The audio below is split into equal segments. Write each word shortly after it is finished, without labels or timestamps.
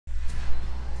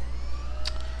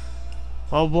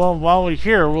Well, while we're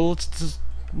here, let's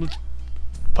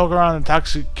poke around in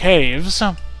toxic caves.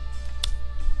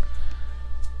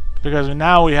 Because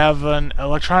now we have an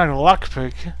electronic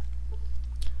lockpick.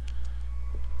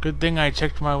 Good thing I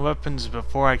checked my weapons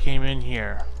before I came in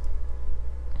here.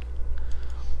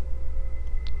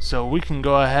 So we can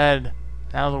go ahead,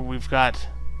 now that we've got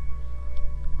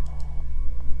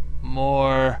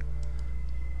more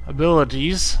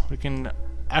abilities, we can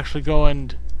actually go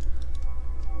and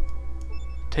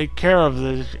take care of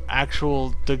the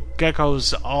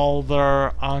geckos all that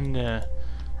are on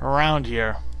around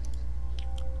here.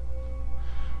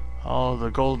 All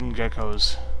the golden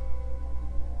geckos.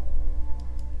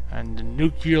 And the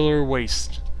nuclear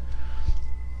waste.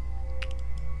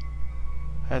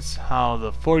 That's how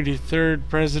the 43rd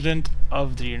President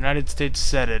of the United States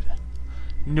said it.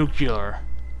 Nuclear.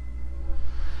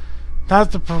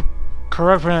 Not the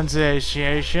correct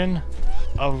pronunciation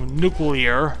of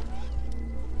nuclear.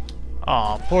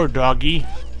 Aw, poor doggy.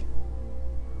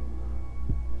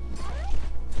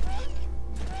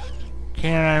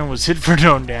 Canine was hit for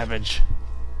no damage.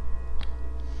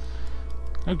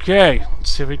 Okay,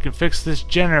 let's see if we can fix this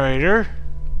generator.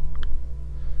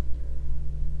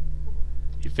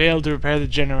 You failed to repair the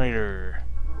generator.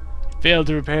 You failed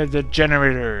to repair the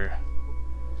generator.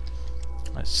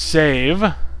 Let's save.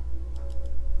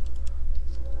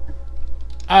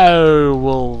 I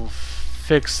will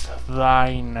fix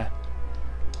thine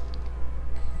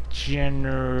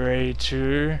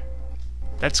generator.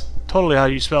 That's totally how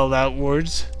you spell out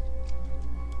words.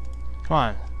 Come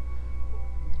on.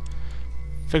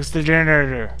 Fix the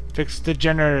generator. Fix the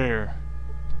generator.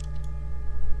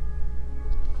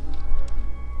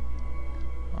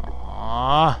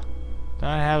 Aww. Don't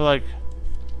I have like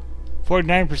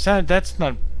 49%? That's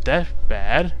not that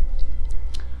bad.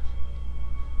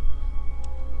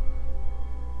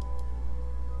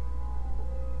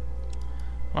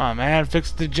 Come on, man.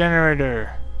 Fix the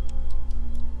generator.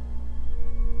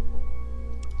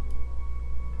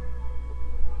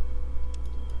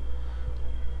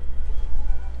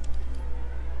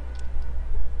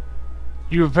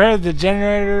 You repaired the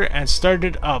generator and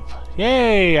started up.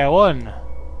 Yay, I won.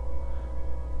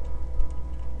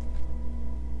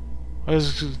 What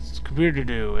does this computer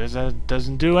do? It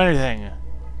doesn't do anything.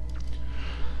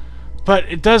 But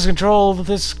it does control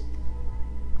this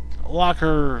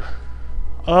locker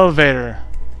elevator.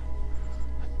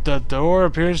 The door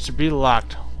appears to be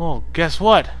locked. Well, guess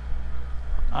what?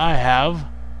 I have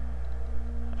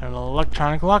an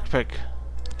electronic lockpick.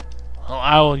 Well,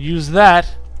 I will use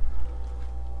that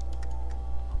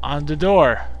on the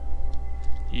door.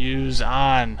 Use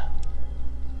on.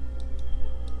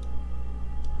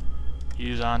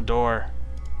 Use on door.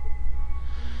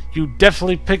 You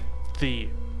definitely picked the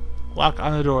lock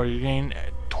on the door. You gain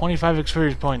 25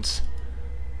 experience points.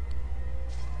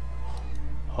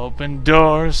 Open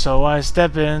door, so I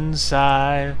step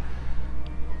inside.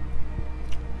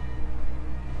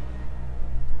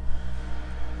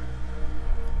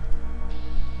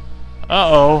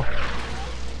 Uh-oh.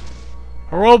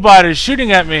 A robot is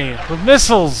shooting at me with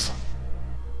missiles.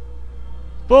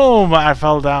 Boom! I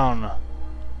fell down.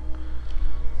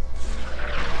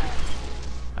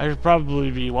 I should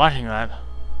probably be watching that.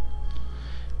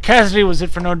 Cassidy was hit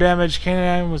for no damage.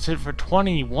 Canine was hit for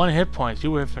 21 hit points.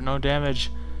 You were hit for no damage.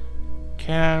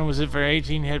 Canine was hit for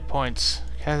 18 hit points.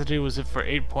 Cassidy was hit for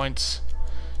 8 points.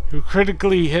 You were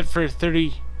critically hit for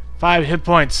 35 hit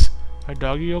points. My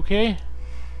doggy okay?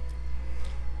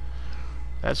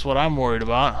 That's what I'm worried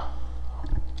about.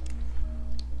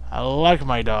 I like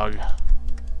my dog.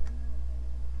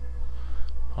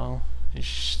 Well,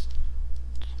 let's...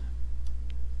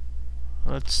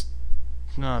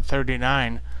 No,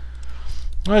 39.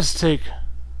 Let's take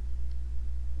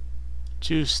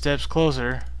 2 steps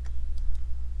closer.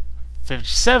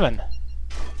 57.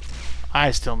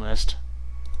 I still missed.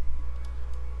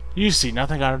 You see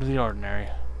nothing out of the ordinary.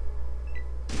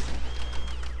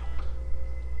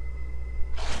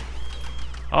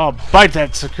 Oh, bite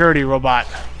that security robot.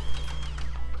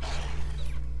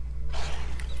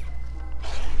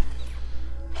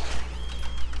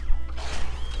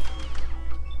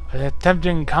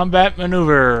 Attempting combat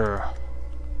maneuver.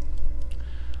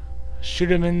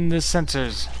 Shoot him in the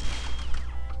sensors.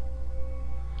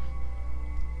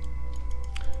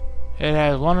 It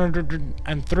has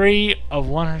 103 of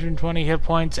 120 hit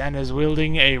points and is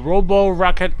wielding a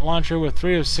robo-rocket launcher with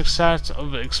 3 of 6 shots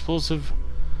of explosive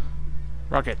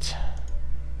rocket.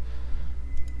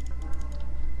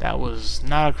 That was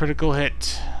not a critical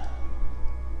hit.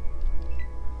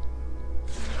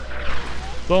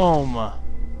 Boom.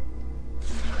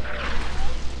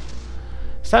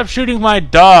 Stop shooting my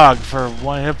dog for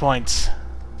 1 hit points.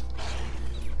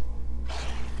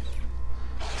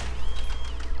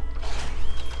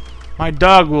 My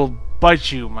dog will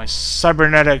bite you. My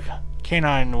cybernetic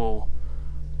canine will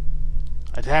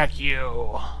attack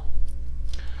you.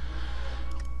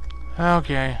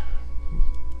 Okay.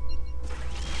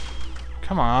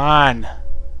 Come on.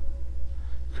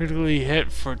 Critically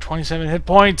hit for 27 hit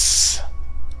points.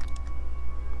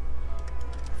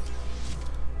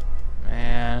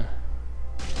 Man.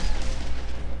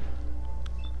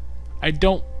 I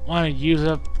don't want to use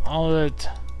up all that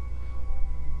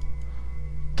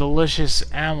delicious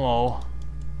ammo.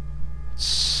 It's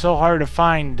so hard to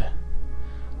find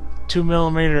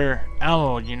 2mm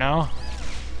ammo, you know?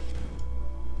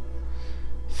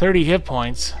 30 hit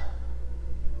points.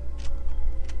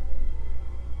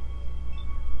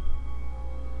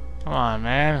 Come on,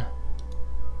 man.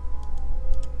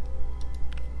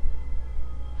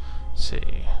 Let's see.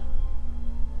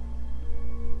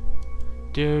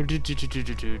 Do.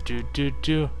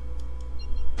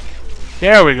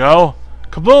 There we go.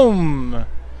 Kaboom!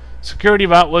 Security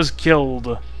bot was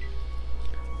killed.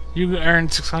 You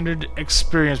earned 600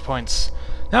 experience points.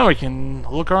 Now we can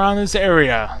look around this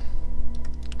area.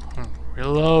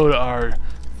 Reload our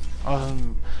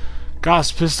awesome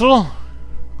Gauss pistol.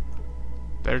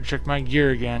 Better check my gear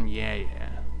again. Yeah.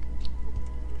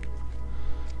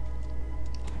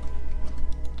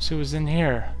 Let's see what's in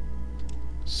here.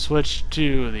 Switch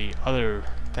to the other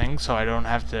thing so I don't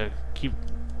have to keep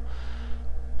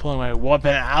pulling my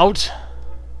weapon out.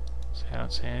 See, I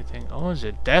don't see anything. Oh, is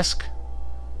it a desk?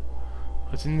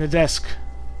 What's in the desk?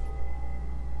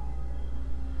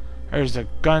 There's the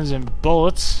guns and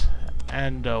bullets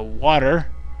and water.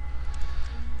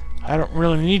 I don't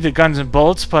really need the guns and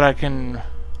bullets, but I can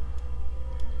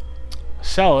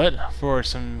sell it for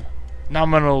some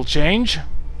nominal change.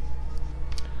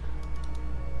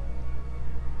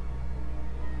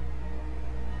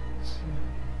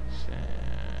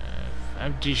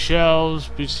 Empty shelves,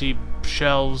 BC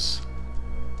shelves.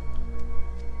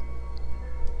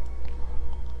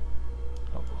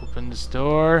 Open this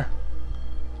door.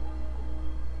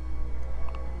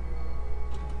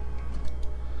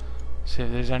 See if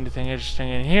there's anything interesting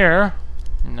in here.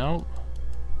 Nope.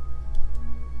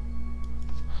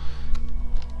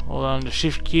 Hold on to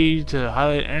shift key to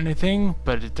highlight anything,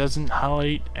 but it doesn't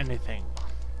highlight anything.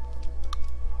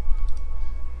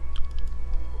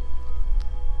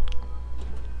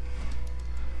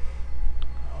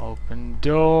 Open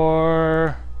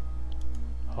door.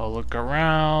 I'll look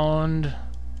around.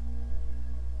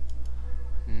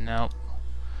 Nope.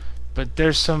 But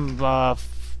there's some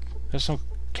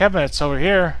cabinets over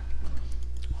here.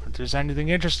 If there's anything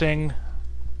interesting.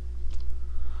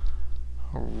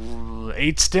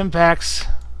 8 stim packs.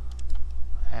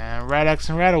 And Rad-X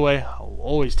and Radaway. I'll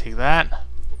always take that.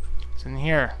 It's in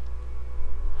here.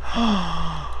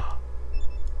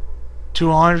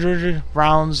 200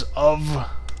 rounds of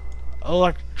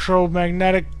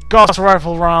electromagnetic Gauss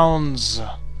rifle rounds.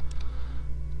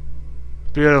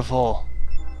 Beautiful.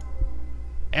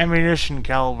 Ammunition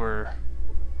caliber.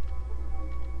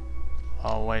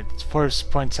 Oh wait, it's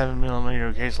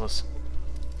 4.7mm caseless.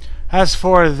 As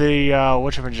for the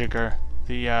whatchamajigger,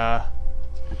 the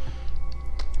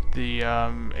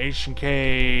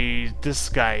H&K, this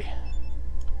guy,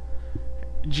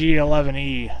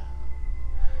 G11E.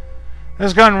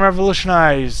 This gun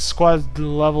revolutionized squad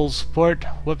level support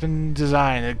weapon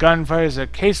design. The gun fires a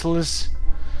caseless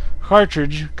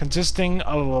cartridge consisting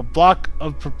of a block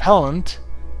of propellant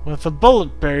with a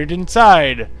bullet buried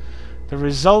inside. The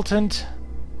resultant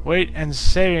weight and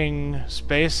saving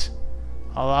space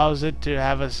allows it to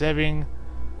have a saving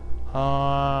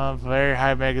very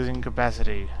high magazine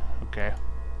capacity. Okay.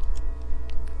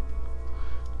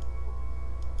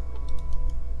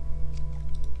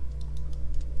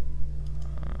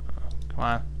 Come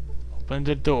on. Open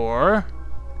the door.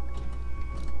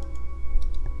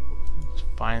 Let's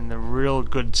find the real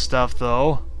good stuff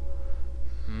though.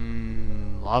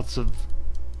 Lots of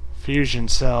fusion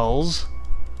cells.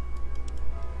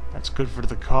 That's good for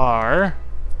the car.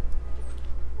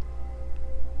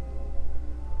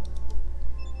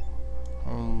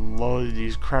 Unload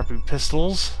these crappy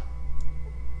pistols.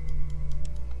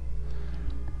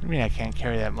 What do you mean I can't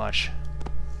carry that much?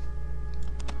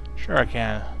 Sure I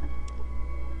can.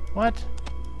 What?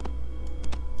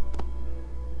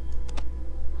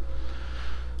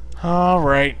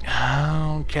 Alright.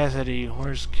 Oh, Cassidy.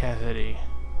 Where's Cassidy?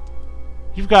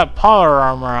 You've got power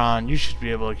armor on. You should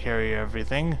be able to carry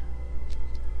everything.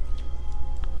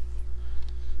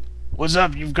 What's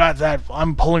up? You've got that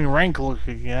I'm pulling rank look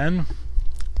again.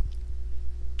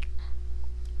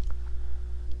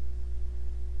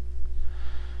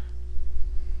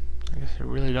 I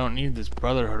really don't need this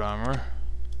Brotherhood armor.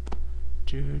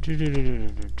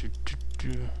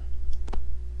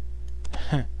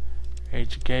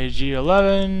 HKG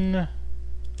 11.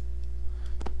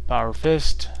 Power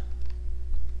Fist.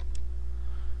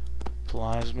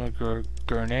 Plasma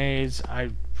grenades.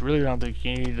 I really don't think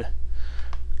you need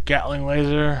Gatling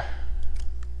laser.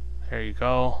 There you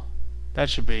go. That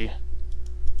should be.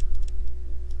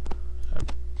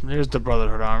 There's the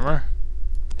Brotherhood armor.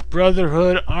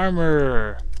 Brotherhood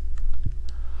armor.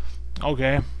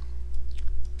 Okay.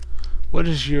 What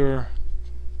is your...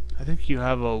 I think you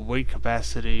have a weight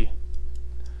capacity.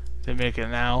 They make it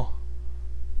now.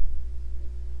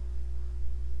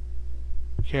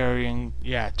 Carrying,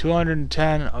 yeah,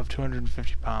 210 of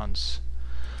 250 pounds.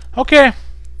 Okay.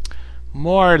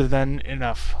 More than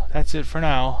enough. That's it for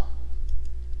now.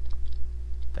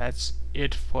 That's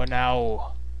it for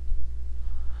now.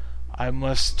 I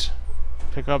must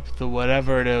pick up the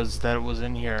whatever it is that was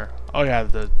in here. Oh yeah,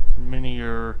 the mini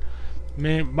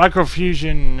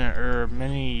microfusion or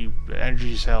mini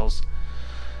energy cells.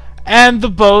 And the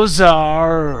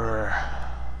Bozar.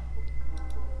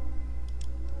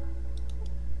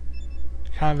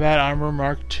 Combat Armor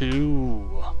Mark II.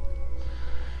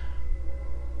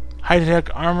 High-tech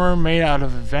armor made out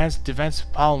of advanced defensive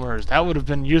polymers. That would have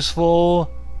been useful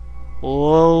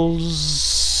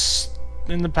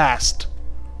in the past.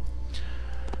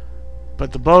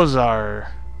 But the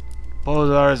Bozar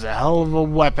is a hell of a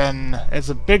weapon. It's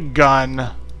a big gun.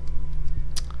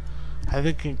 I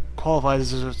think it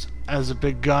qualifies as a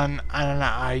big gun.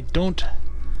 I don't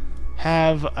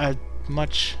have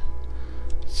much.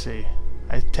 Let's see.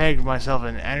 I tagged myself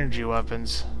in energy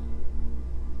weapons.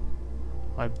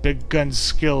 My big gun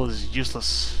skill is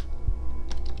useless.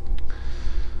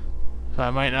 So I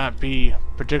might not be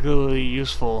particularly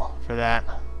useful for that.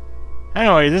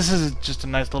 Anyway, this is just a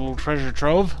nice little treasure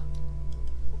trove.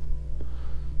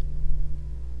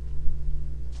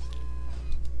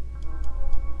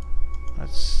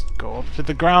 Let's go up to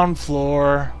the ground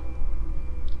floor.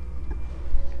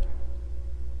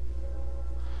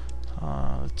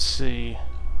 Let's see.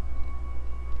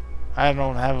 I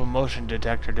don't have a motion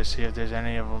detector to see if there's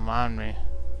any of them on me.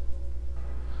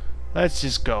 Let's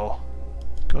just go.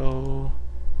 Go.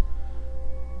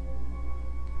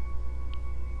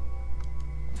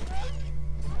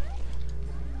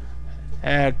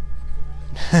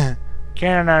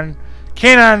 Cannon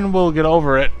will get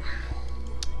over it.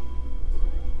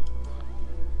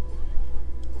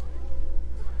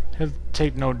 He'll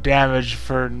take no damage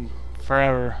for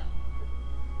forever.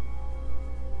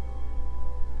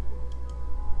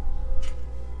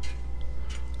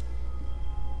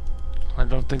 I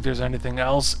don't think there's anything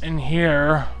else in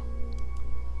here.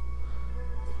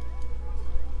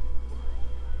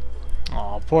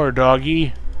 Aw, poor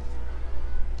doggy.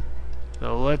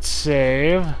 So let's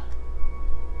save.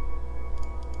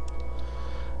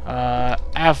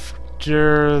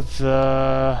 After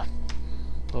the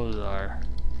Bozar.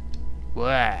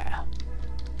 Blah.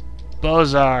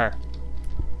 Bozar.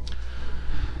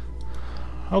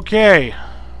 Okay.